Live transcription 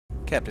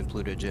Captain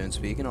Pluto Jones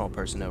speaking. All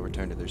personnel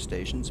return to their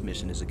stations.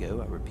 Mission is a go.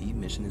 I repeat,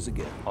 mission is a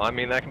go. Well, I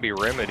mean, that can be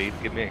remedied.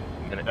 Give me a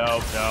minute.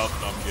 Nope,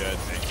 I'm good.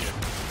 Thank you.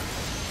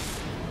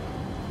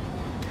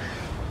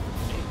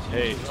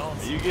 Hey, are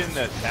you getting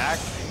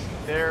attacked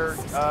there,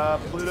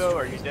 Pluto?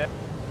 Are you dead?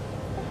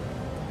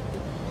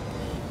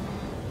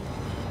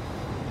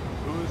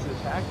 Who's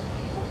attacking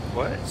you?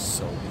 What?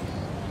 Sully.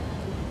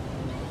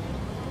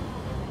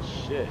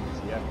 Shit, is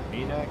he after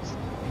me next?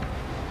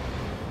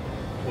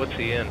 What's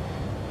he in?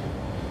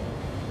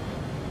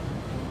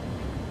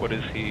 What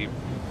is he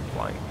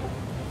flying?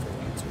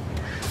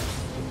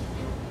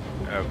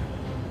 Oh.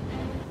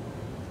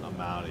 I'm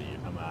out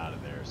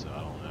of there, so I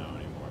don't know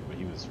anymore. But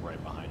he was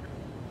right behind her.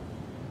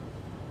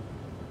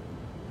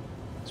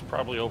 It's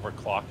probably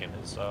overclocking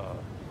his, I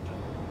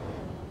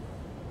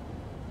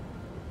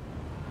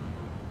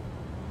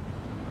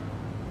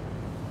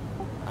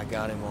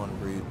got him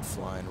en route,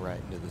 flying right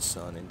into the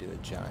sun into a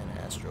giant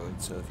asteroid.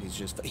 So if he's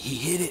just, he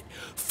hit it.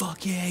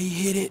 Fuck yeah, he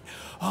hit it.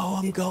 Oh,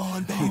 I'm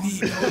gone,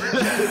 baby.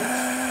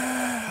 Yeah.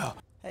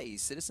 Hey,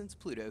 citizens,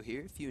 Pluto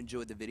here. If you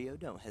enjoyed the video,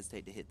 don't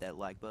hesitate to hit that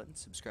like button,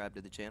 subscribe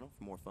to the channel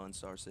for more fun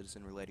Star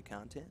Citizen related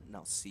content, and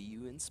I'll see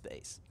you in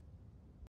space.